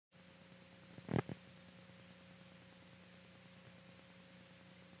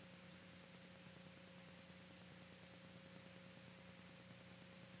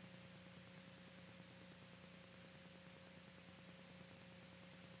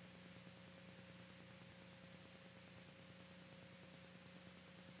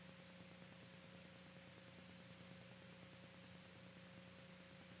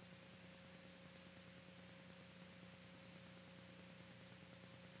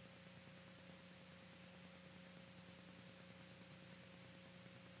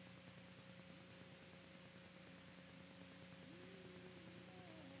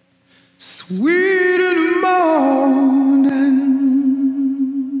Sweet in the morning,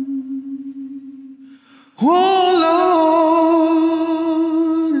 oh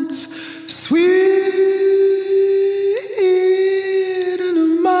Lord, it's sweet in the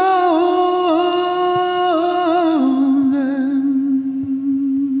morning.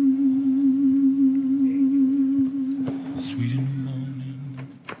 Sweet in the morning.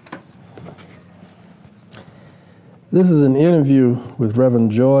 This is an interview with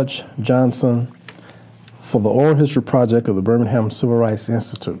Reverend George Johnson for the Oral History Project of the Birmingham Civil Rights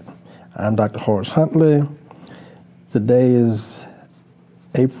Institute. I'm Dr. Horace Huntley. Today is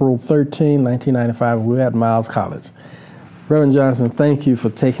April 13, 1995. We're at Miles College. Reverend Johnson, thank you for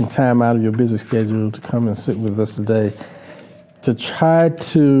taking time out of your busy schedule to come and sit with us today to try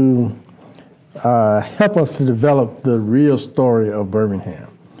to help us to develop the real story of Birmingham.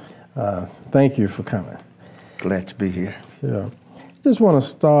 Thank you for coming. Glad to be here. Sure. Just want to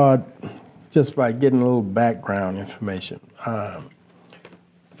start just by getting a little background information.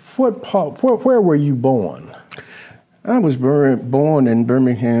 Where were you born? I was born in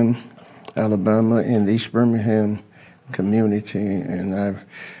Birmingham, Alabama, in the East Birmingham community, and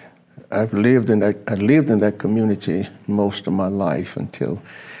I lived in that community most of my life until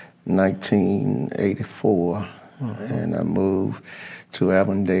 1984, and I moved to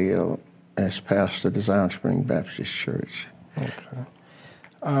Avondale as pastor of the Zion Spring Baptist Church. Okay.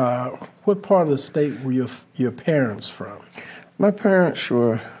 What part of the state were your parents from? My parents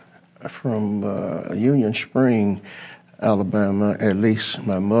were from Union Spring, Alabama. At least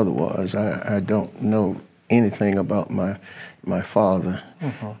my mother was. I don't know anything about my father,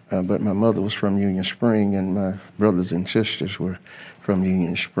 but my mother was from Union Spring, and my brothers and sisters were from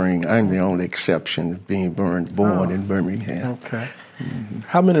Union Spring. I'm the only exception of being born in Birmingham. Okay.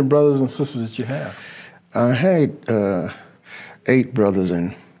 How many brothers and sisters did you have? I had 8 brothers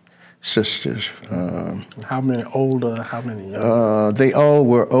and sisters. How many older? How many younger? They all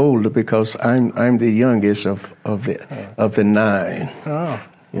were older because I'm the youngest of the 9. Oh,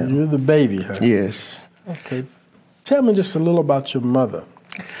 yeah. You're the baby, huh? Yes. Okay. Tell me just a little about your mother.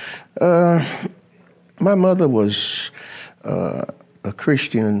 My mother was a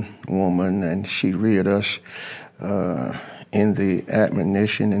Christian woman, and she reared us in the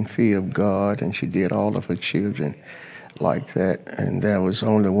admonition and fear of God, and she did all of her children like that. And there was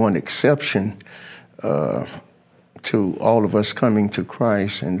only one exception to all of us coming to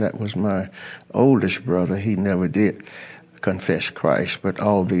Christ, and that was my oldest brother. He never did confess Christ, but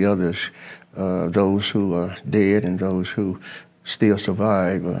all the others, those who are dead and those who still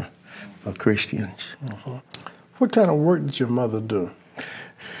survive, are Christians. What kind of work did your mother do?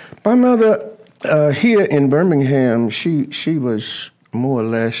 My mother, here in Birmingham, she was more or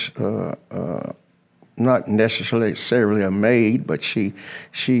less not necessarily a maid, but she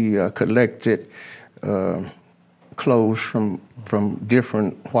collected clothes from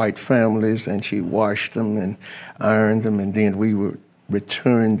different white families, and she washed them and ironed them, and then we would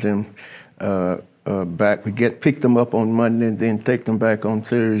return them back. We pick them up on Monday and then take them back on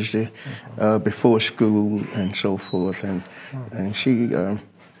Thursday before school and so forth. And she.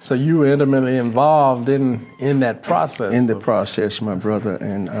 So you were intimately involved in that process? In the process, my brother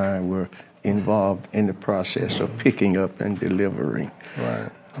and I were involved in the process of picking up and delivering. Right.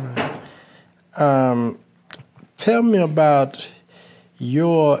 Tell me about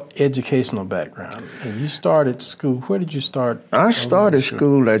your educational background. You started school. Where did you start? I started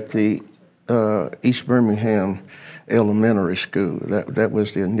school at the East Birmingham Elementary School. That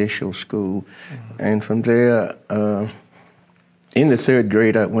was the initial school. And from there, in the 3rd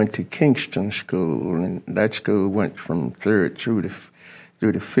grade, I went to Kingston School, and that school went from 3rd through the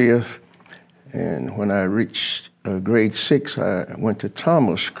 5th. And when I reached grade 6, I went to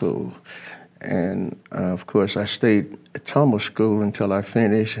Thomas School. And of course, I stayed at Thomas School until I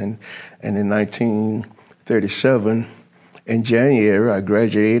finished. And in 1937, in January, I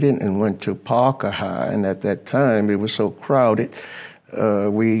graduated and went to Parker High. And at that time, it was so crowded,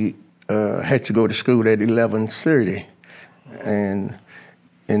 we had to go to school at 11:30. And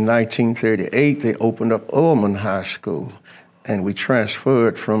in 1938, they opened up Ullman High School, and we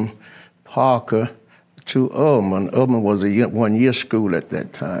transferred from Parker to Ullman. Ullman was a 1-year school at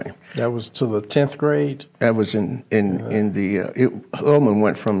that time. That was to the 10th grade? That was Ullman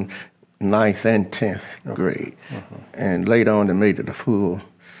went from 9th and 10th grade. And later on, they made it a full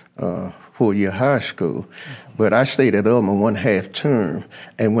 4-year high school. But I stayed at Ullman 1/2 term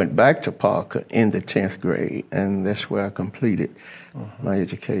and went back to Parker in the 10th grade, and that's where I completed my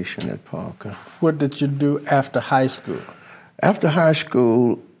education at Parker. What did you do after high school? After high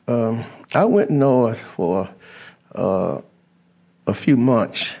school, I went north for a few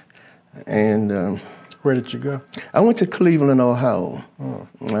months And where did you go? I went to Cleveland, Ohio. Oh.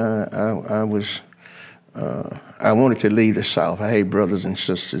 I wanted to leave the South. I had brothers and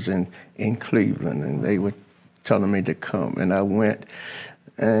sisters in Cleveland, and they were telling me to come. And I went,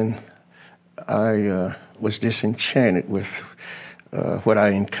 and I was disenchanted with what I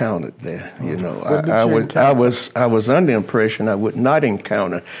encountered there. You know, I was under the impression I would not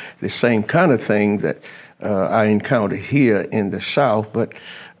encounter the same kind of thing that I encountered here in the South. But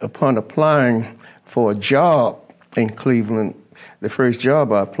upon applying for a job in Cleveland, the first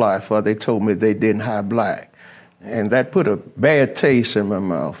job I applied for, they told me they didn't hire black. And that put a bad taste in my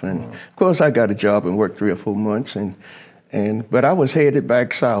mouth. And of course, I got a job and worked 3 or 4 months. But I was headed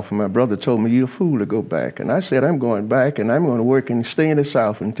back south, and my brother told me, "You're a fool to go back." And I said, "I'm going back, and I'm going to work and stay in the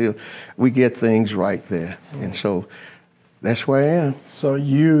South until we get things right there." And so that's where I am. So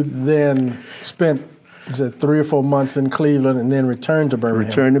you then spent, you said, 3 or 4 months in Cleveland and then returned to Birmingham.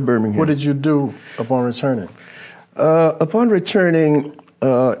 Returned to Birmingham. What did you do upon returning? Upon returning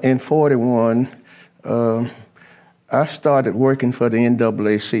in 41, I started working for the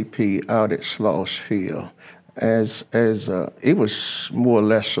NAACP out at Sloss Field. As it was more or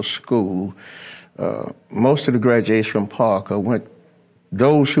less a school. Most of the graduates from Parker went,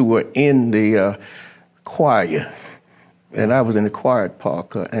 those who were in the choir, and I was in the choir at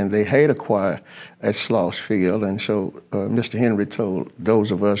Parker, and they had a choir at Sloss Field, and so Mr. Henry told those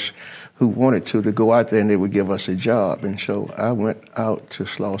of us who wanted to go out there and they would give us a job. And so I went out to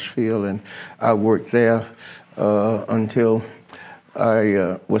Sloss Field, and I worked there until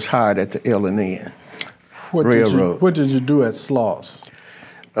I was hired at the L&N. What did you do at Sloss?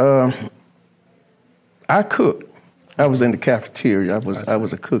 I cooked. I was in the cafeteria. I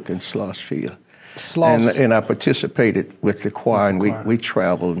was a cook in Sloss Field. Sloss. And I participated with the choir, and we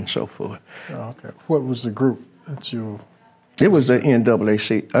traveled and so forth. Oh, okay. What was the group that you? It was the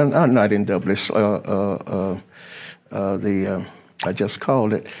NAAC. Not NAAC. I just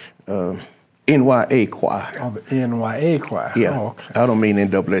called it NYA choir. Oh, the NYA choir. Yeah. Oh, okay. I don't mean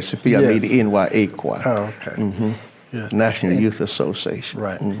NAACP. Yes. I mean the NYA choir. Oh, okay. Mm-hmm. Yes. National Youth Association.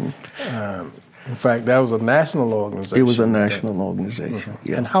 Right. Mm-hmm. In fact, that was a national organization. It was a national organization.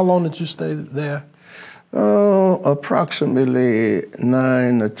 Mm-hmm. Yeah. And how long did you stay there? Approximately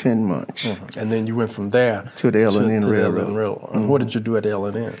 9 or 10 months. Mm-hmm. And then you went from there to the L&N Railroad. Mm-hmm. And what did you do at the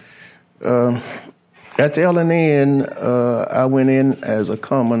L&N? At the L&N, I went in as a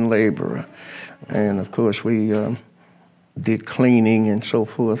common laborer. And of course, we did cleaning and so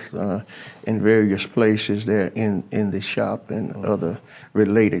forth in various places there in the shop and other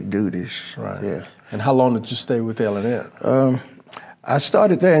related duties. Right. Yeah. And how long did you stay with L&N? I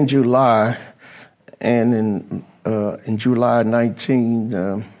started there in July, and in July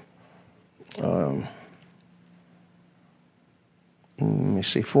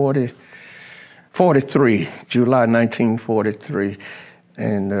 43, July 1943,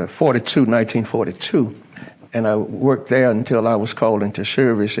 and 1942. And I worked there until I was called into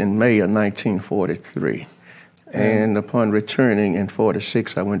service in May of 1943. And upon returning in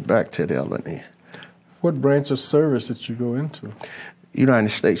 46, I went back to the L&N. What branch of service did you go into? United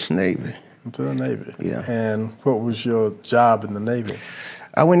States Navy. Into the Navy? Yeah. And what was your job in the Navy?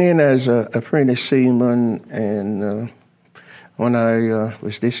 I went in as an apprentice seaman, and when I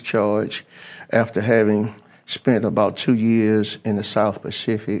was discharged, after having spent about 2 years in the South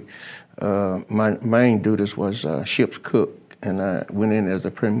Pacific, my main duties was ship's cook, and I went in as a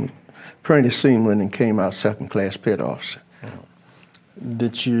apprentice seaman and came out second-class pet officer.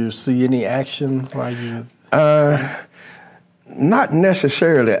 Did you see any action while you? Not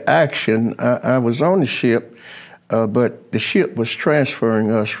necessarily action. I was on the ship, but the ship was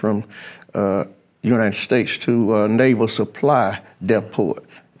transferring us from United States to Naval Supply Depot,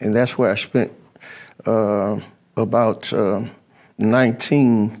 and that's where I spent about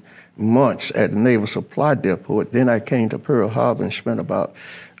 19 months at the Naval Supply Depot. Then I came to Pearl Harbor and spent about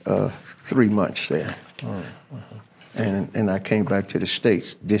 3 months there. And I came back to the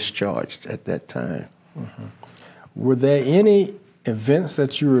States, discharged at that time. Were there any events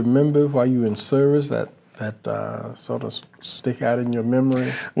that you remember while you were in service that sort of stick out in your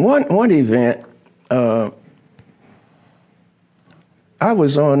memory? One event, I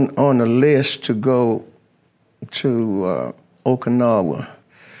was on a list to go to Okinawa,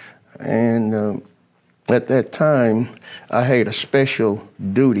 and at that time, I had a special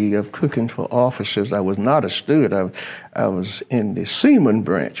duty of cooking for officers. I was not a steward. I was in the seaman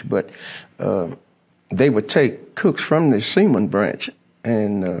branch, but they would take cooks from the seaman branch,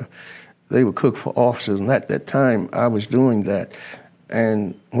 and they would cook for officers. And at that time, I was doing that.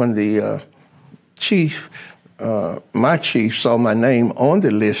 And when the chief my chief saw my name on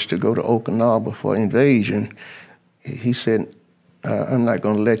the list to go to Okinawa for invasion, he said, I'm not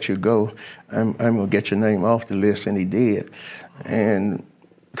going to let you go. I'm going to get your name off the list, and he did. And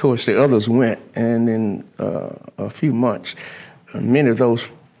of course, the others went, and in a few months, many of those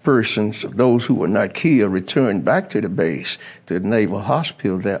persons, those who were not killed, returned back to the base, to the Naval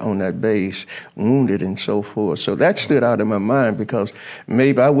Hospital there on that base, wounded and so forth. So that stood out in my mind, because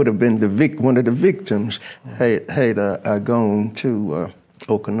maybe I would have been one of the victims had I gone to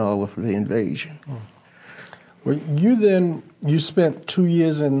Okinawa for the invasion. Well, you spent 2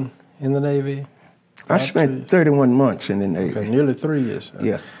 years in the Navy? I spent 31 months in the Navy. Okay, nearly 3 years.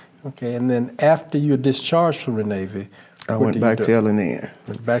 Yeah. Okay, and then after you were discharged from the Navy, I went back to L&N.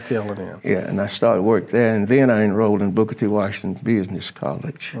 Back to L&N. Yeah, and I started work there, and then I enrolled in Booker T. Washington Business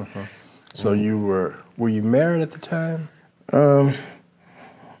College. So you were you married at the time?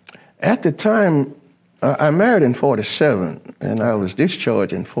 At the time, I married in 47, and I was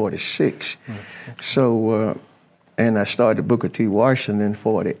discharged in 46. So, and I started Booker T. Washington in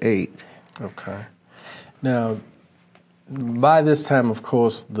 48. Okay. Now, by this time, of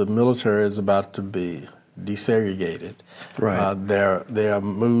course, the military is about to be desegregated. Right. There are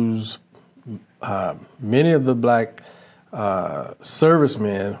moves. Many of the black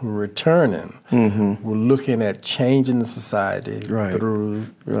servicemen who were returning were looking at changing the society through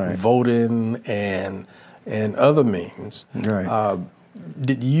voting and other means. Right.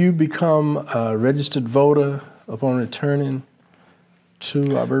 Did you become a registered voter upon returning to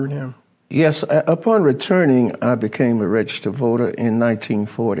Birmingham? Yes, upon returning, I became a registered voter in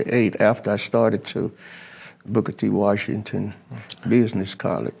 1948 after I started to Booker T. Washington Business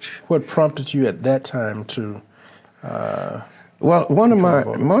College. What prompted you at that time to? Well, one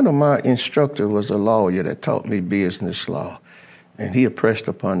of my instructors was a lawyer that taught me business law, and he impressed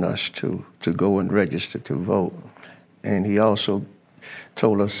upon us to go and register to vote. And he also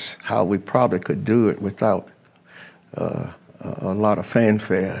told us how we probably could do it without a lot of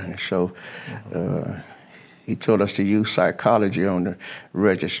fanfare. And so he told us to use psychology on the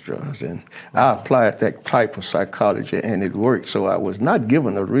registrars, and I applied that type of psychology, and it worked. So I was not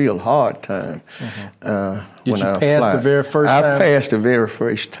given a real hard time. Did you pass the very first time? I passed the very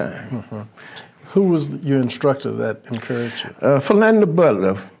first time. Who was your instructor that encouraged you? Philander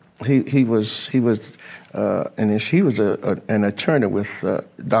Butler. He was an attorney with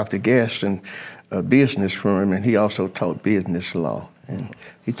Dr. Gaston, a business firm, and he also taught business law. And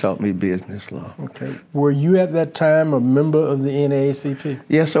he taught me business law. Okay. Were you at that time a member of the NAACP?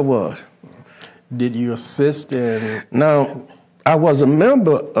 Yes, I was. Did you assist in? Now, I was a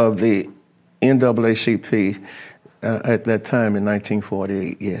member of the NAACP at that time in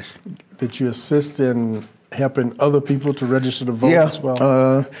 1948, yes. Did you assist in helping other people to register to vote as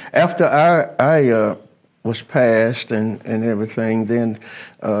well? After I was passed and everything, then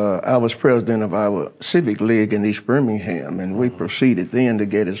I was president of our civic league in East Birmingham, and we proceeded then to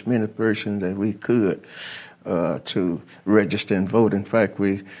get as many persons as we could to register and vote. In fact,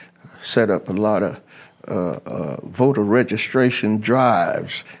 we set up a lot of voter registration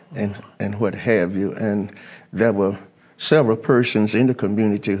drives and what have you, and there were several persons in the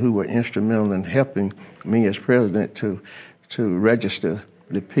community who were instrumental in helping me as president to register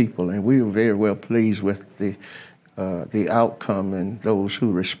the people, and we were very well pleased with the outcome and those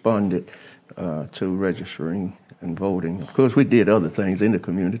who responded to registering and voting. Of course, we did other things in the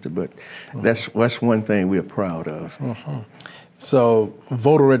community, but that's one thing we're proud of. So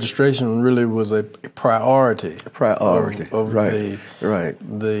voter registration really was a priority. Of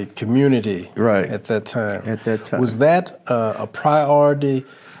the community at that time. At that time. Was that a priority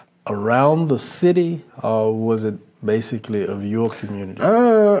around the city, or was it basically of your community?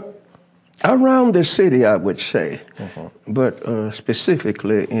 Around the city, I would say, but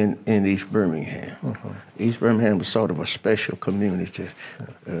specifically in East Birmingham. East Birmingham was sort of a special community.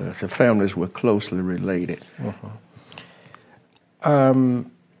 The families were closely related.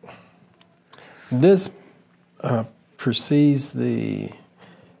 This precedes the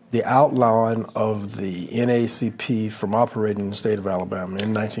outlawing of the NAACP from operating in the state of Alabama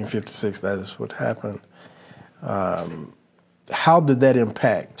in 1956. That is what happened. How did that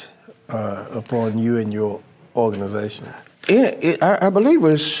impact upon you and your organization? I believe it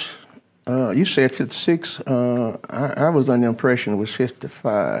was, you said 56. I was under the impression it was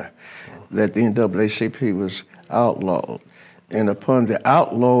 55 that the NAACP was outlawed. And upon the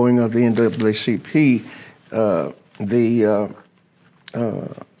outlawing of the NAACP, the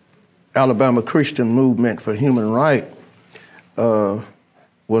Alabama Christian Movement for Human Rights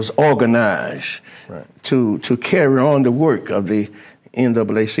was organized to carry on the work of the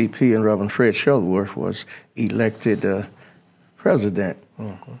NAACP and Reverend Fred Shuttleworth was elected president.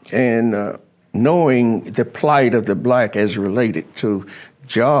 And knowing the plight of the black as related to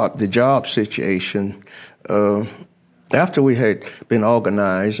the job situation, after we had been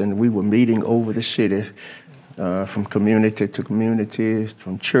organized and we were meeting over the city, from community to community,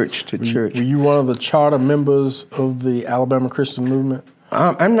 from church to church. Were you one of the charter members of the Alabama Christian Movement?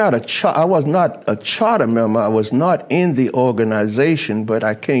 I was not a charter member. I was not in the organization, but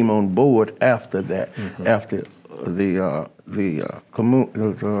I came on board after that, after the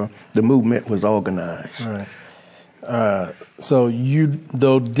movement was organized. All right. So you,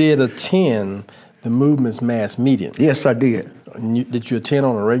 though, did attend the movement's mass meeting? Yes, I did. Did you attend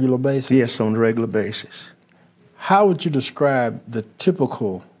on a regular basis? Yes, on a regular basis. How would you describe the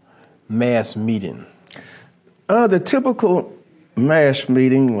typical mass meeting? The typical mass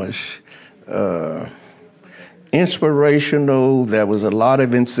meeting was inspirational. There was a lot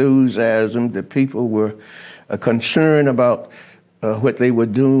of enthusiasm. The people were concerned about what they were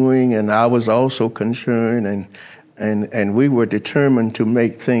doing, and I was also concerned, and we were determined to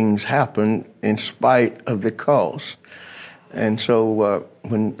make things happen in spite of the cost. And so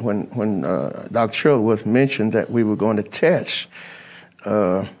when Dr. Shuttleworth mentioned that we were going to test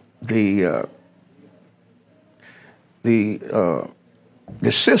the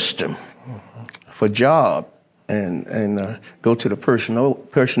system for job and go to the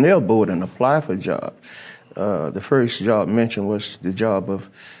personnel board and apply for job, the first job mentioned was the job of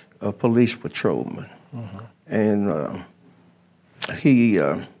a police patrolman. And he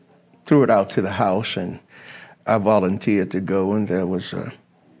threw it out to the house, and I volunteered to go, and there was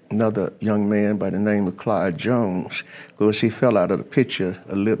another young man by the name of Clyde Jones. Of course, he fell out of the picture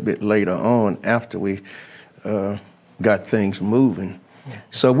a little bit later on after we got things moving.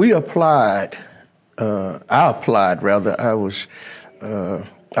 So we applied. I applied, rather. I was a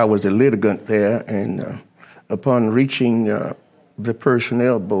litigant there, and upon reaching the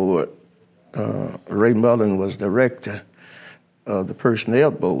personnel board, Ray Mullen was director of the personnel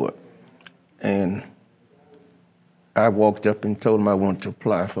board, and I walked up and told him I wanted to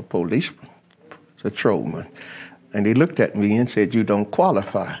apply for police patrolman. And he looked at me and said, "You don't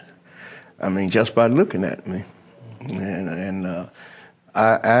qualify." I mean, just by looking at me. And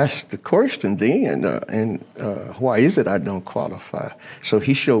I asked the question then, why is it I don't qualify? So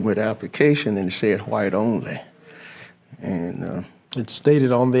he showed me the application and it said white only. And it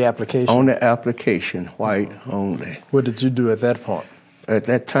stated on the application? On the application, white only. What did you do at that point? At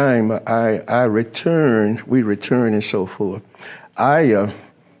that time, we returned and so forth. I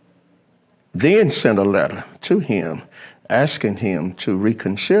then sent a letter to him asking him to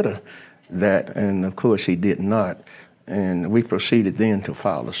reconsider that, and of course he did not. And we proceeded then to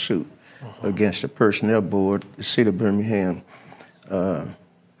file a suit against the personnel board, the city of Birmingham, and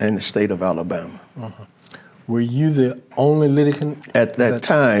the state of Alabama. Were you the only litigant? At that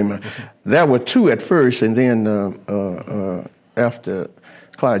time, there were two at first, and then after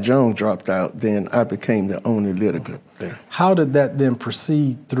Clyde Jones dropped out, then I became the only litigant there. How did that then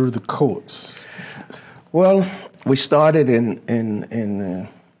proceed through the courts? Well, we started in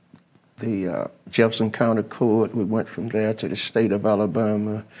the Jefferson County Court. We went from there to the state of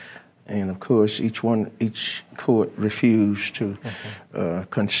Alabama, and of course, each court refused to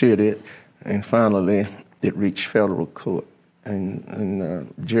consider it, and finally, it reached federal court.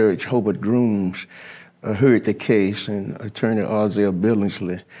 And Judge Hobart Grooms heard the case, and Attorney Ozell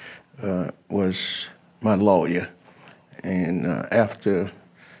Billingsley was my lawyer. And after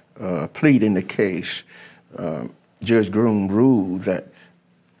pleading the case, Judge Groom ruled that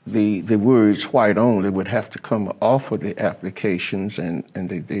the words white only would have to come off of the applications, and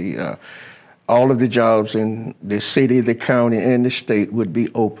all of the jobs in the city, the county, and the state would be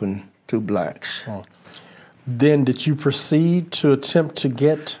open to blacks. Then did you proceed to attempt to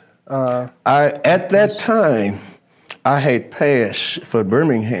get... At that time, I had passed, for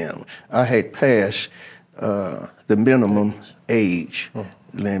Birmingham, I had passed the minimum age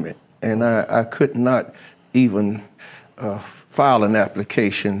limit, and I could not even file an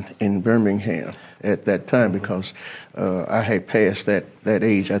application in Birmingham at that time because I had passed that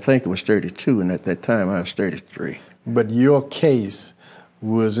age. I think it was 32, and at that time I was 33. But your case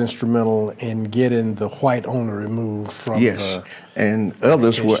was instrumental in getting the white owner removed from the and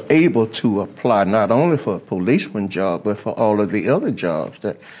others were able to apply not only for a policeman job, but for all of the other jobs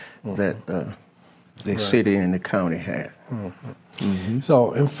that the city and the county had.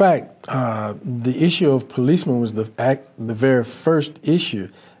 So, in fact, the issue of policemen was the very first issue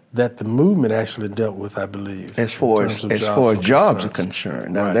that the movement actually dealt with, I believe. As far as jobs are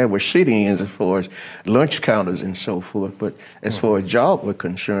concerned. Now, Right. there were sit-ins as far as lunch counters and so forth, but as far as jobs were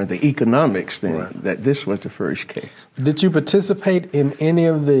concerned, the economics, then Right. that this was the first case. Did you participate in any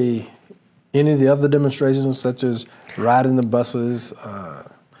of the other demonstrations, such as riding the buses?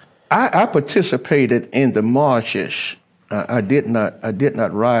 I participated in the marches. I did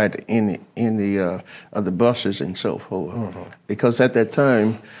not ride in the buses and so forth, because at that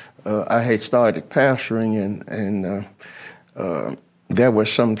time I had started pastoring, and there were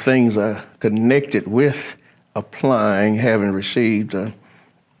some things I connected with applying, having received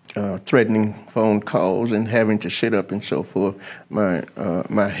threatening phone calls and having to sit up and so forth.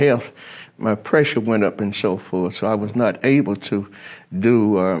 My health, my pressure went up and so forth, so I was not able to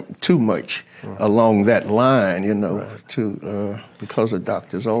do too much along that line, right. Because of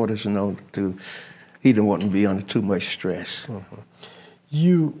doctor's orders, he didn't want to be under too much stress.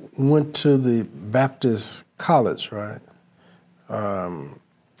 You went to the Baptist College, right?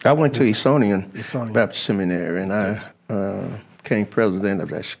 I went to Esonian Baptist Seminary, and I became president of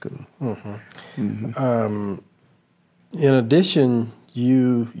that school. In addition,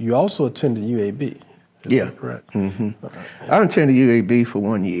 you also attended UAB. Is that correct? I attended UAB for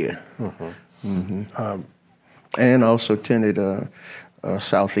 1 year, and also attended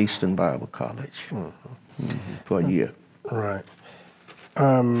Southeastern Bible College for a year. Right.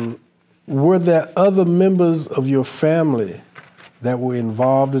 Were there other members of your family that were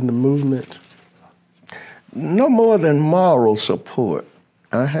involved in the movement? No more than moral support.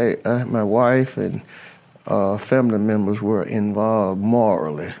 I had my wife and family members were involved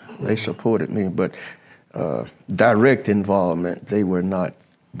morally. They supported me, but direct involvement, they were not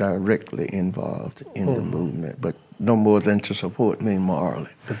directly involved in the movement, but no more than to support me morally.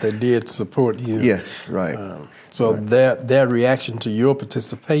 But they did support you. Yes, right. So their reaction to your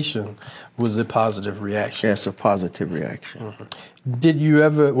participation was a positive reaction. Yes, a positive reaction.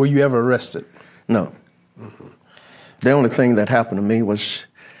 Were you ever arrested? No. The only thing that happened to me was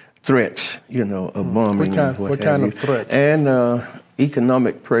threats, of bombing. What kind of threats? And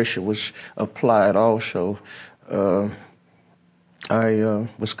economic pressure was applied also. I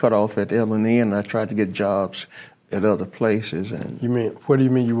was cut off at L&E, and I tried to get jobs at other places. And what do you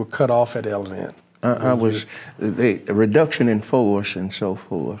mean you were cut off at L&E? I was a reduction in force and so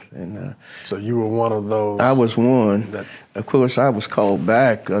forth. And so you were one of those? I was one. Of course, I was called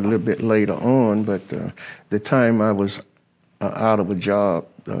back a little bit later on, but the time I was out of a job,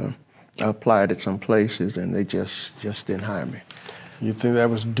 I applied at some places, and they just didn't hire me. You think that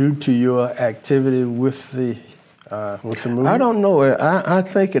was due to your activity with the movement? I don't know. I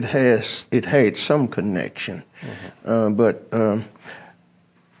think it had some connection, but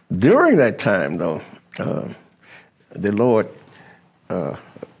during that time, though, the Lord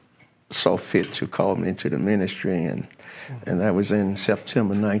saw fit to call me into the ministry, and that was in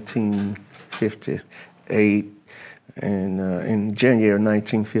September 1958, and in January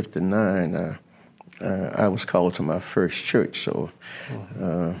 1959. I was called to my first church, so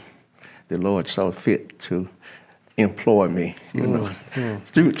the Lord saw fit to employ me,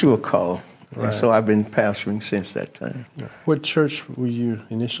 to a call. Right. And so I've been pastoring since that time. What church were you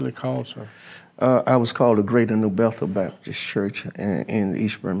initially called to? I was called the Greater New Bethel Baptist Church in the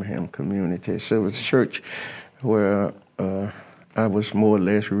East Birmingham community. So it was a church where I was more or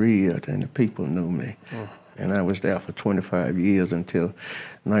less reared, and the people knew me. And I was there for 25 years until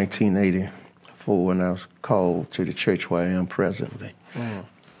 1984, when I was called to the church where I am presently.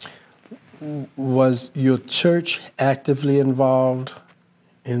 Was your church actively involved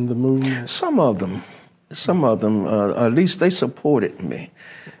in the movement? Some of them, at least they supported me.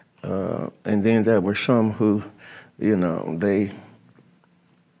 And then there were some who, they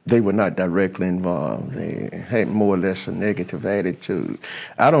were not directly involved. They had more or less a negative attitude.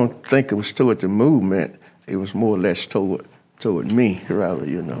 I don't think it was toward the movement. It was more or less toward me, rather,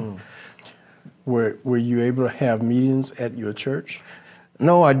 Were you able to have meetings at your church?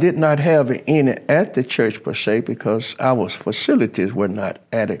 No, I did not have any at the church per se, because our facilities were not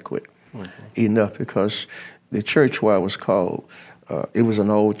adequate enough, because the church where I was called, it was an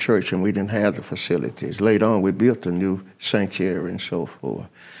old church, and we didn't have the facilities. Later on, we built a new sanctuary and so forth.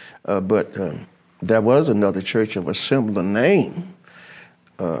 But there was another church of a similar name,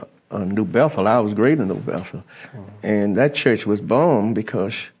 New Bethel. I was Greater New Bethel. And that church was bombed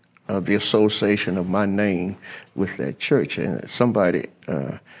because of the association of my name with that church. And somebody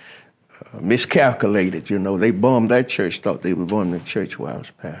miscalculated, They bombed that church, thought they were bombing the church where I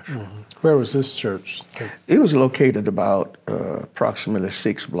was pastoring. Where was this church? It was located about approximately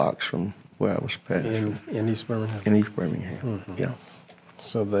 6 blocks from where I was pastoring. In East Birmingham? In East Birmingham, yeah.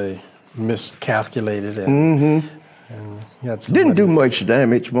 So they miscalculated and got Didn't do somebody- much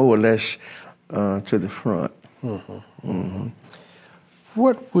damage, more or less, to the front.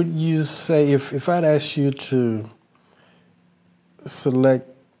 What would you say if I'd asked you to select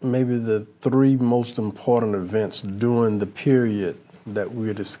maybe the 3 most important events during the period that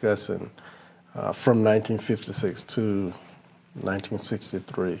we're discussing from 1956 to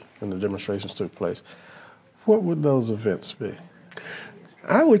 1963 when the demonstrations took place, what would those events be?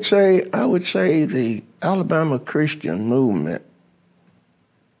 I would say the Alabama Christian movement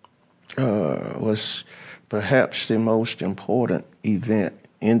was perhaps the most important event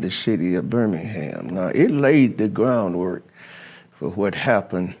in the city of Birmingham. Now, it laid the groundwork for what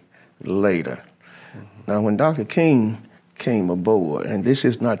happened later. Now, when Dr. King came aboard, and this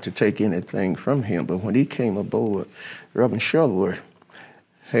is not to take anything from him, but when he came aboard, Reverend Shuttleworth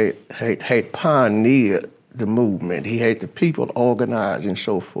had pioneered the movement. He had the people organized and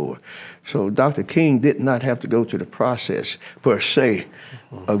so forth. So Dr. King did not have to go through the process per se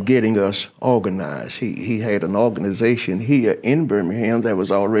of getting us organized. He had an organization here in Birmingham that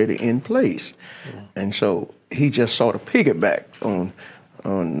was already in place. And so he just sort of piggybacked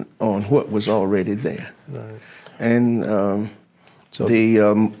on what was already there. Right. And So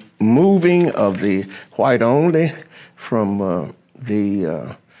the moving of the white only from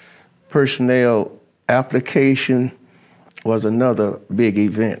the personnel application was another big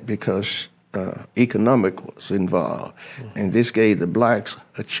event because economic was involved. And this gave the blacks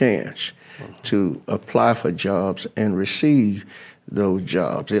a chance to apply for jobs and receive those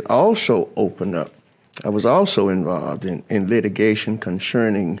jobs. It also opened up, I was also involved in litigation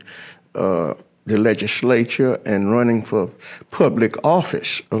concerning the legislature and running for public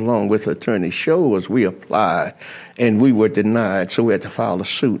office along with Attorney Shows. We applied and we were denied, so we had to file a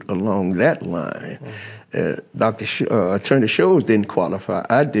suit along that line. Attorney Shows didn't qualify,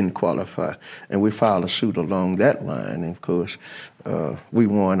 I didn't qualify, and we filed a suit along that line. And of course, we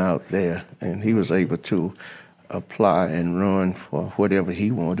won out there, and he was able to apply and run for whatever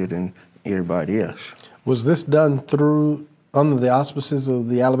he wanted and everybody else. was this done under the auspices of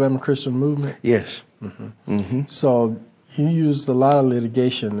the Alabama Christian movement? Yes. So you used a lot of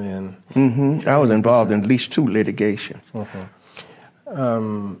litigation then. I was involved in at least 2 litigations.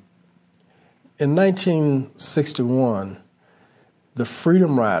 In 1961, the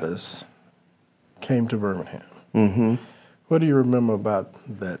Freedom Riders came to Birmingham. What do you remember about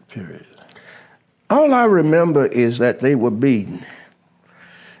that period? All I remember is that they were beaten.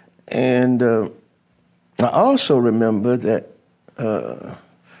 And I also remember that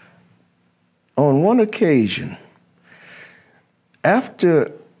on one occasion,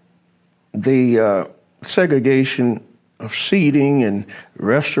 after the segregation of seating and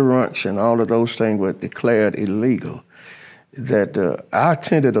restaurants and all of those things were declared illegal, that I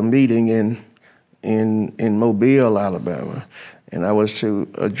attended a meeting in Mobile, Alabama, and I was to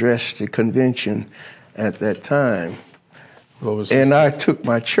address the convention at that time. And I took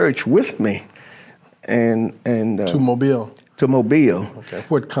my church with me, and to Mobile. To Mobile. Okay.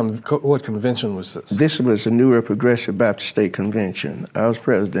 What convention was this? This was the New Era Progressive Baptist State Convention. I was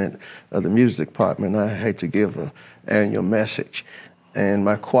president of the music department. I had to give an annual message, and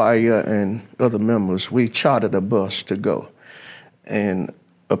my choir and other members, we chartered a bus to go. And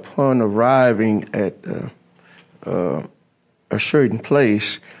upon arriving at a certain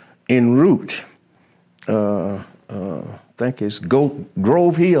place en route, I think it's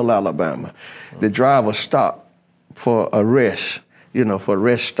Grove Hill, Alabama, the driver stopped for a rest, for a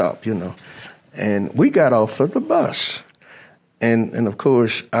rest stop, And we got off of the bus. And of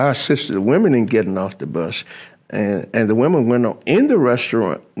course, I assisted the women in getting off the bus. And the women went on in the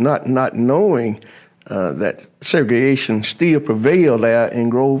restaurant, not knowing that segregation still prevailed there in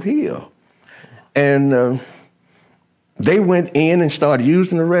Grove Hill. And they went in and started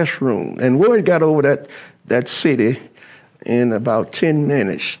using the restroom. And word got over that city in about 10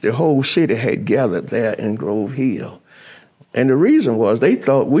 minutes. The whole city had gathered there in Grove Hill. And the reason was they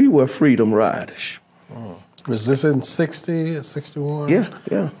thought we were Freedom Riders. Was this in 60, 61?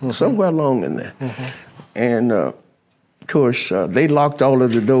 Yeah, somewhere along in there. And of course, they locked all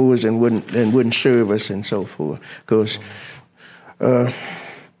of the doors and wouldn't serve us and so forth. Because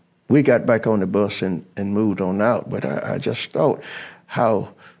we got back on the bus and moved on out. But I just thought how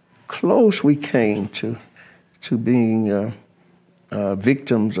close we came to being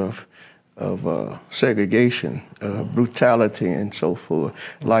victims of segregation, brutality, and so forth,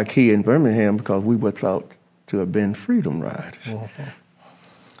 like here in Birmingham, because we were thought to have been Freedom Riders.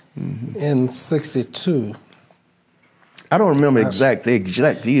 In 62. I don't remember the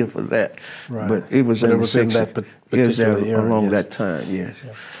exact year for that, Right. but it was in the 60s. particular era. Along yes. that time, yes.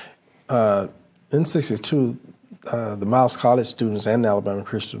 In '62, the Miles College students and the Alabama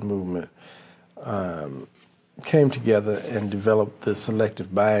Christian Movement came together and developed the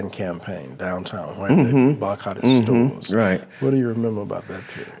selective buying campaign downtown, where they boycotted stores. Right. What do you remember about that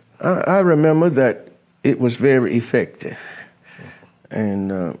period? I remember that it was very effective,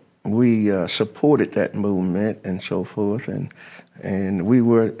 and we supported that movement and so forth, and we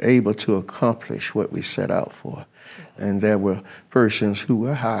were able to accomplish what we set out for. And there were persons who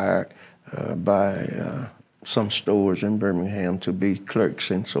were hired by some stores in Birmingham to be clerks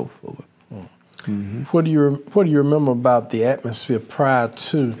and so forth. What do you remember about the atmosphere prior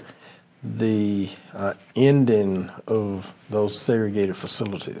to the ending of those segregated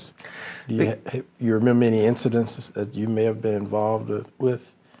facilities? Do you remember any incidences that you may have been involved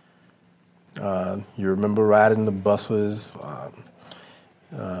with? You remember riding the buses?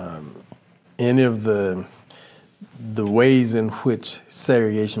 Any of the ways in which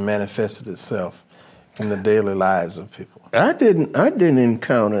segregation manifested itself in the daily lives of people? I didn't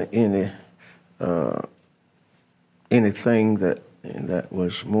encounter anything that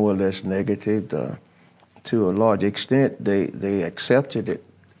was more or less negative. To a large extent, they accepted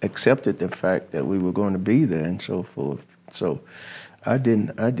the fact that we were going to be there and so forth. So I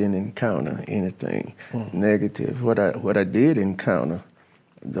didn't encounter anything negative. What I did encounter,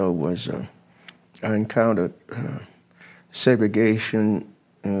 though, was I encountered segregation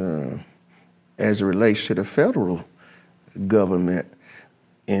as it relates to the federal government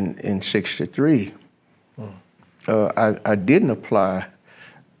in '63. I didn't apply.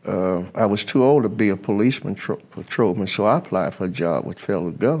 I was too old to be a policeman patrolman, so I applied for a job with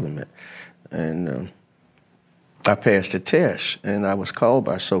federal government, and I passed the test, and I was called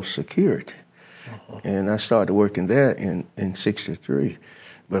by Social Security, and I started working there in '63.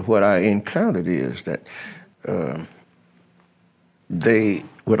 But what I encountered is that they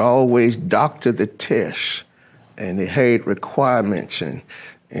would always doctor the tests, and they had requirements and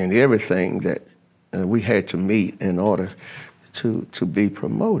everything that we had to meet in order to be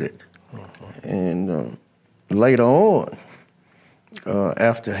promoted. And later on,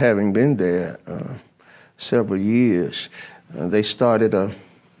 after having been there several years, they started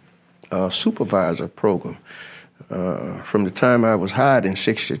a supervisor program. From the time I was hired in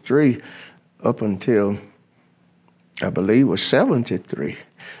 '63 up until I believe it was '73,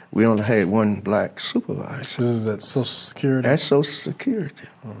 we only had one black supervisor. This is at Social Security? At Social Security.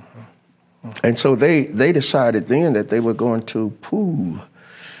 And so they decided then that they were going to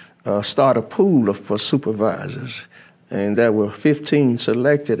start a pool for supervisors. And there were 15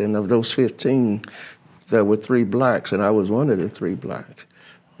 selected, and of those 15, there were 3 blacks, and I was one of the 3 blacks.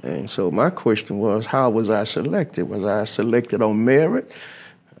 And so my question was, how was I selected? Was I selected on merit?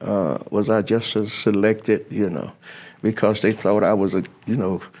 Was I just selected, because they thought I was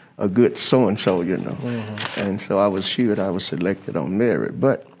a good so-and-so, And so I was sure that I was selected on merit.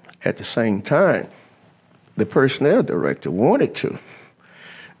 But at the same time, the personnel director wanted to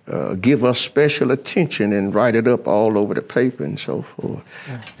give us special attention and write it up all over the paper and so forth.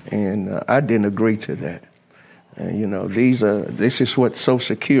 And I didn't agree to that. And, this is what Social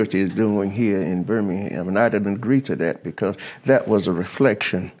Security is doing here in Birmingham, and I didn't agree to that because that was a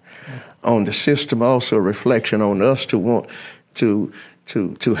reflection on the system, also a reflection on us to want to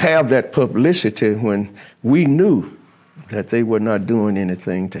have that publicity when we knew that they were not doing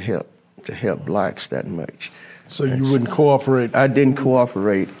anything to help blacks that much. So you wouldn't cooperate? I didn't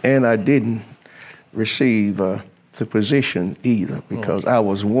cooperate, and I didn't receive the position either because I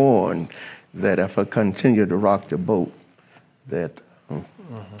was warned that if I continued to rock the boat, that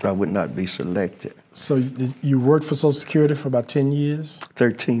I would not be selected. So you worked for Social Security for about 10 years?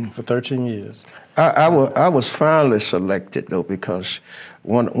 13. For 13 years. I was finally selected, though, because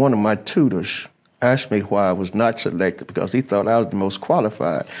one of my tutors asked me why I was not selected because he thought I was the most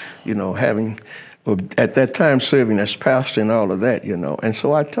qualified, having, at that time, serving as pastor and all of that, And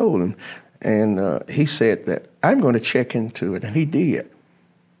so I told him, and he said that I'm going to check into it, and he did.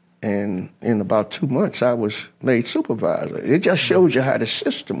 And in about 2 months, I was made supervisor. It just shows you how the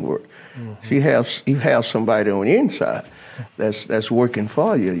system works. You have somebody on the inside that's working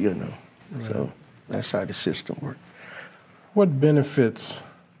for you, Right. So that's how the system works. What benefits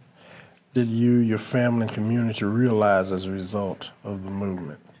did you, your family, and community realize as a result of the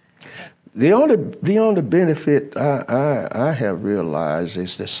movement? The only benefit I have realized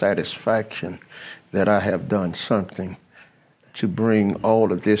is the satisfaction that I have done something to bring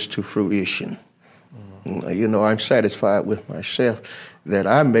all of this to fruition. I'm satisfied with myself that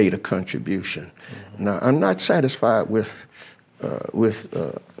I made a contribution. Now, I'm not satisfied with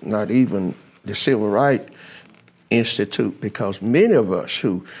not even the civil rights institute, because many of us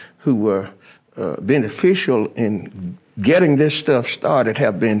who were beneficial in getting this stuff started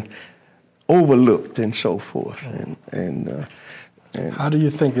have been overlooked and so forth. And how do you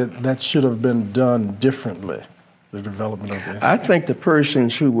think that should have been done differently? The development of this. I think the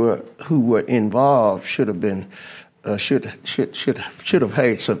persons who were involved should have been should have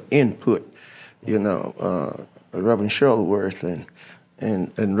had some input. You know, Reverend Shuttleworth and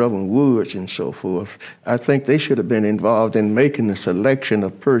Reverend Woods and so forth. I think they should have been involved in making the selection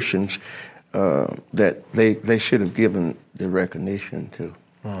of persons that they should have given the recognition to.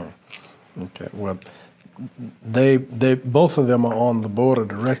 Okay. Well, they both of them are on the board of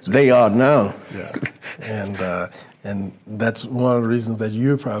directors. They are now. Yeah. And that's one of the reasons that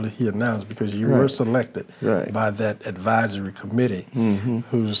you're probably here now is because you were selected by that advisory committee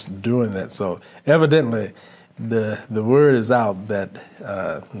who's doing that. So evidently, the word is out that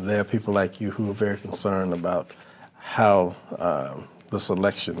there are people like you who are very concerned about how the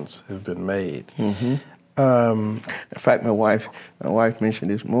selections have been made. In fact, my wife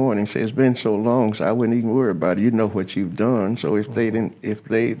mentioned this morning, said it's been so long, so I wouldn't even worry about it. You know what you've done. So if they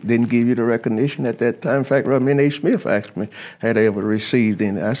didn't give you the recognition at that time, in fact, Reverend A. Smith asked me, had I ever received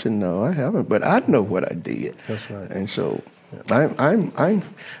any? I said, no, I haven't, but I know what I did. That's right. And so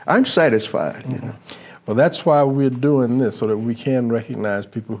I'm satisfied. You know. Well, that's why we're doing this, so that we can recognize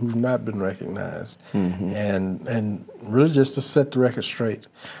people who've not been recognized, and really just to set the record straight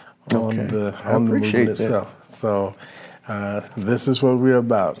on the movement itself. So this is what we're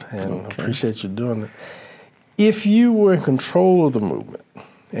about, and I appreciate you doing it. If you were in control of the movement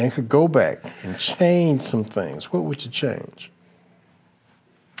and could go back and change some things, what would you change?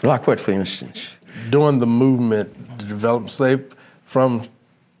 Like what, for instance? During the movement, the development, say, from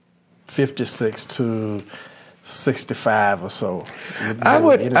 56 to 65 or so. I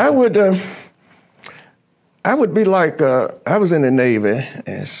would be like, I was in the Navy,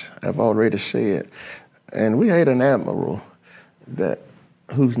 as I've already said, and we had an admiral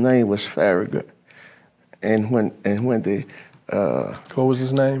whose name was Farragut. And when the what was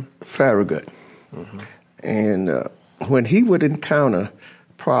his name? Farragut. And when he would encounter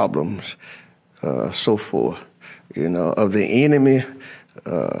problems, so forth, you know, of the enemy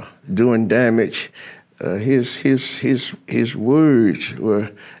doing damage, his words were,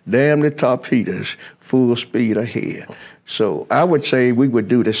 "Damn the torpedoes, full speed ahead." So I would say we would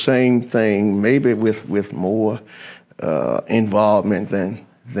do the same thing, maybe with more involvement than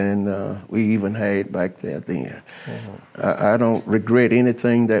we even had back there then. I don't regret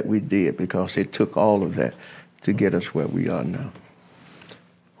anything that we did, because it took all of that to get us where we are now.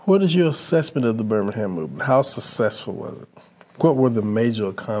 What is your assessment of the Birmingham movement? How successful was it? What were the major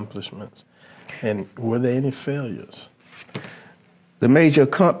accomplishments? And were there any failures? The major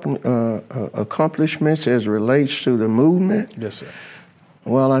accomplishments as relates to the movement? Yes, sir.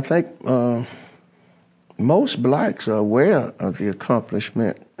 Well, I think most blacks are aware of the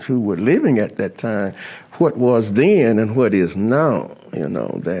accomplishment who were living at that time, what was then and what is now. You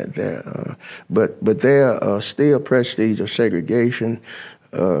know, but there are still prestige of segregation.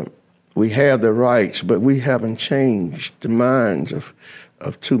 We have the rights, but we haven't changed the minds of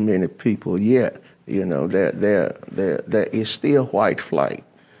too many people yet. You know, there is still white flight.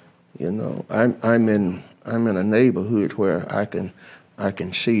 You know, I'm in a neighborhood where I can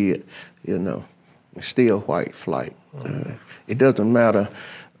see it. You know, still white flight. It doesn't matter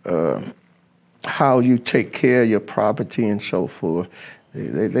how you take care of your property and so forth.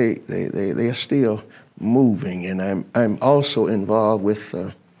 They are still moving, and I'm also involved with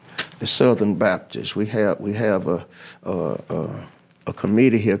the Southern Baptists. We have a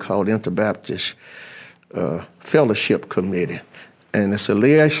committee here called Inter-Baptist Fellowship Committee, and it's a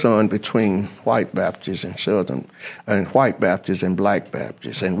liaison between white Baptists and white Baptists and black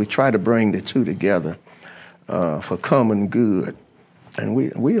Baptists, and we try to bring the two together for common good. And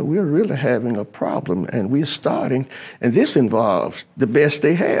we're really having a problem, and we're starting, and this involves the best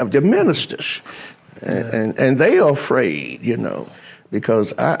they have, the ministers, and they are afraid, you know,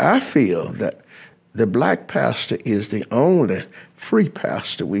 because I feel that the black pastor is the only free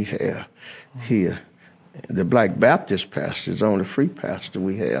pastor we have here. The black Baptist pastor is the only free pastor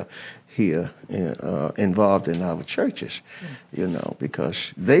we have here involved in our churches, you know,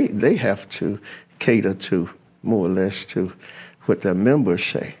 because they have to cater to, more or less, to what their members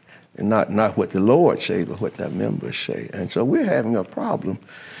say, and not what the Lord says, but what their members say. And so we're having a problem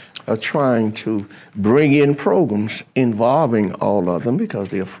trying to bring in programs involving all of them, because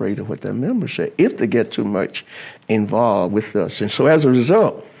they're afraid of what their members say if they get too much involved with us. And so as a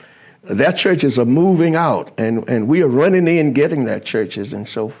result, Their churches are moving out, and we are running in, getting their churches and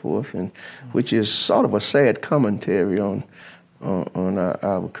so forth, and which is sort of a sad commentary on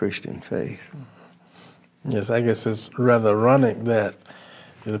our Christian faith. Yes, I guess it's rather ironic that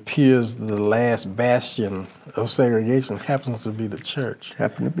it appears the last bastion of segregation happens to be the church.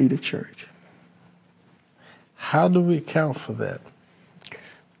 Happen to be the church. How do we account for that?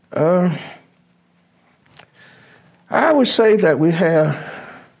 I would say that we have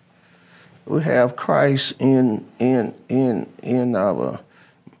Christ in our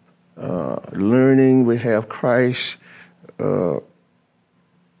learning. We have Christ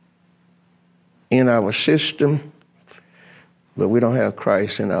in our system, but we don't have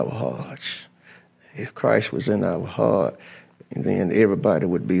Christ in our hearts. If Christ was in our heart, then everybody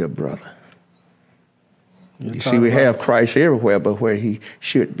would be a brother. You see, we have Christ everywhere but where he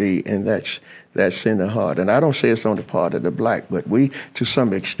should be, and that's in the heart. And I don't say it's on the part of the black, but we, to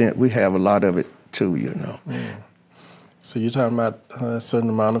some extent, we have a lot of it too, you know. So you're talking about a certain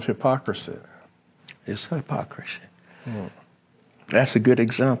amount of hypocrisy. It's hypocrisy. That's a good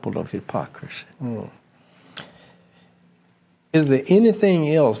example of hypocrisy. Is there anything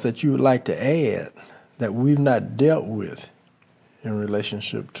else that you would like to add that we've not dealt with in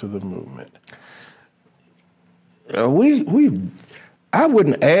relationship to the movement? I wouldn't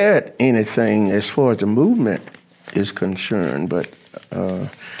add anything as far as the movement is concerned, but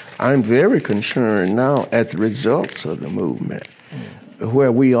I'm very concerned now at the results of the movement,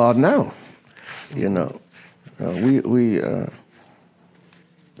 where we are now. You know, the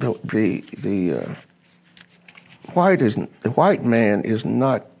white man is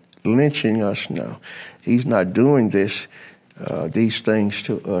not lynching us now. He's not doing these things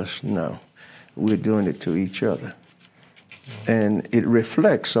to us now. We're doing it to each other. And it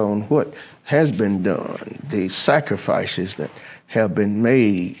reflects on what has been done, the sacrifices that have been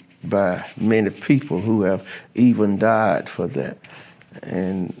made by many people who have even died for that.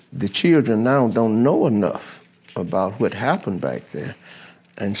 And the children now don't know enough about what happened back there.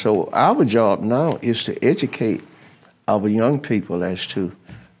 And so our job now is to educate our young people as to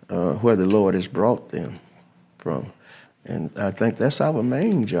where the Lord has brought them from. And I think that's our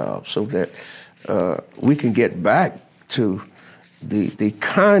main job, so that we can get back to the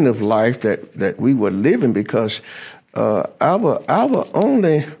kind of life that we were living, because our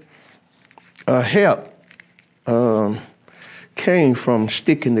only help came from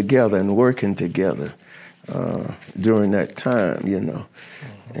sticking together and working together during that time, you know.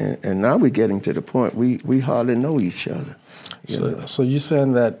 And now we're getting to the point we hardly know each other. So you're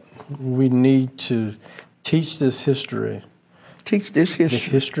saying that we need to teach this history. Teach this history. The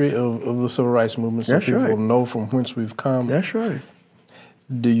history of the civil rights movement, so people know from whence we've come. That's right.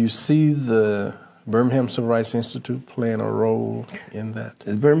 Do you see the Birmingham Civil Rights Institute playing a role in that?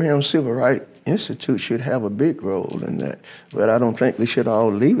 The Birmingham Civil Rights Institute should have a big role in that, but I don't think we should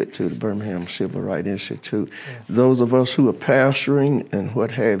all leave it to the Birmingham Civil Rights Institute. Those of us who are pastoring and what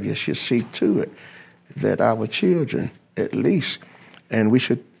have you should see to it that our children, at least, and we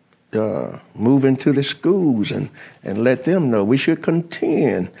should move into the schools and let them know. We should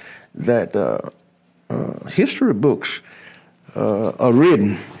contend that history books are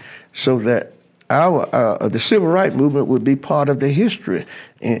written so that the civil rights movement would be part of the history,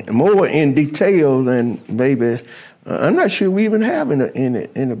 more in detail than maybe. I'm not sure we even have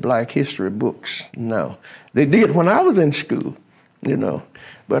in the black history books now. They did when I was in school, you know,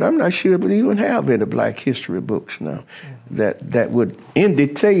 but I'm not sure we even have in the black history books now that would in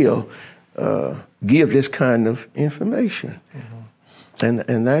detail give this kind of information,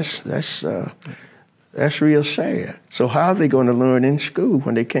 and that's real sad. So how are they going to learn in school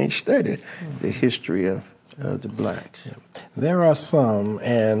when they can't study the history of the blacks? There are some,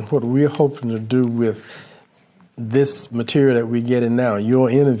 and what we're hoping to do with this material that we're getting now, your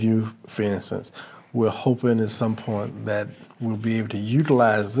interview, for instance, we're hoping at some point that we'll be able to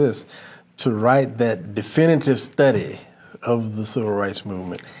utilize this to write that definitive study of the civil rights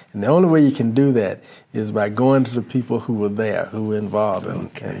movement. And the only way you can do that is by going to the people who were there, who were involved.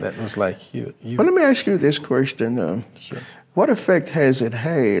 And that was like you. Well, let me ask you this question. Sure. What effect has it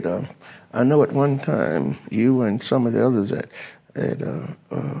had? I know at one time you and some of the others at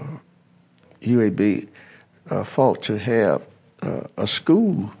UAB fought to have a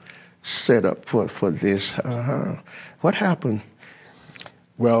school set up for this. What happened?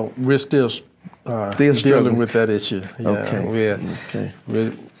 Well, we're still dealing with that issue. Yeah, Okay.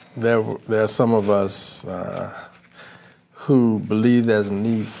 There are some of us who believe there's a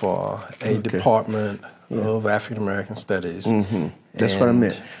need for a department of African American Studies. That's what I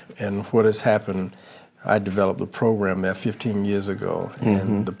meant. And what has happened I developed the program there 15 years ago,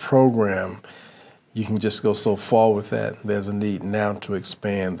 and the program, you can just go so far with that. There's a need now to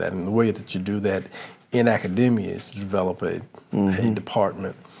expand that, and the way that you do that in academia is to develop a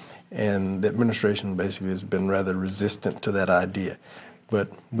department, and the administration basically has been rather resistant to that idea,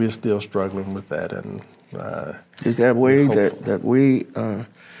 but we're still struggling with that. And is there a way that we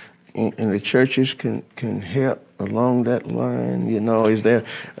in the churches can help along that line? You know, is there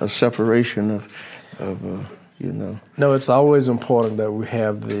a separation of you know? No, it's always important that we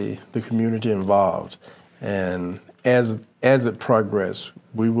have the community involved, and as it progresses,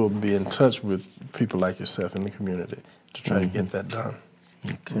 we will be in touch with people like yourself in the community to try to get that done.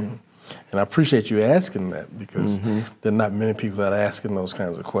 Okay. And I appreciate you asking that, because there are not many people that are asking those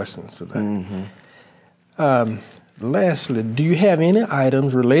kinds of questions today. Lastly, do you have any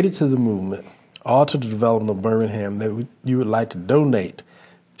items related to the movement or to the development of Birmingham that you would like to donate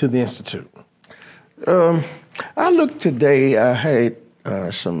to the Institute? I looked today. I had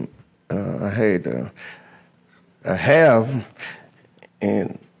I have,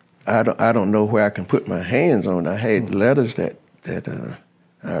 and I don't know where I can put my hands on. I had letters that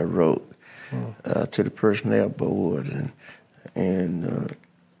I wrote to the personnel board, and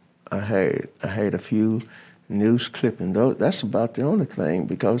I had a few news clippings. That's about the only thing,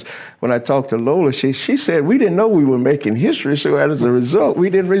 because when I talked to Lola, she said we didn't know we were making history, so as a result, we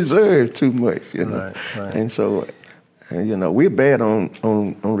didn't reserve too much, you know. Right. And so, you know, we're bad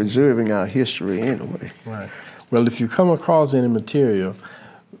on reserving our history anyway. Right. Well, if you come across any material,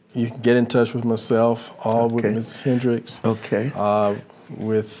 you can get in touch with myself or with Mrs. Hendricks. Okay.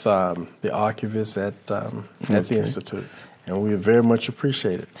 With the archivist at the Institute. And we very much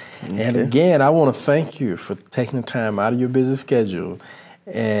appreciate it. Okay. And again, I want to thank you for taking the time out of your busy schedule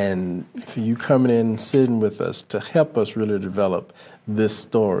and for you coming in and sitting with us to help us really develop this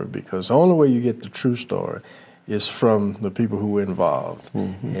story, because the only way you get the true story is from the people who were involved.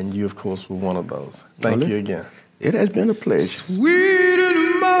 And you, of course, were one of those. Thank you again. It has been a pleasure. Sweet.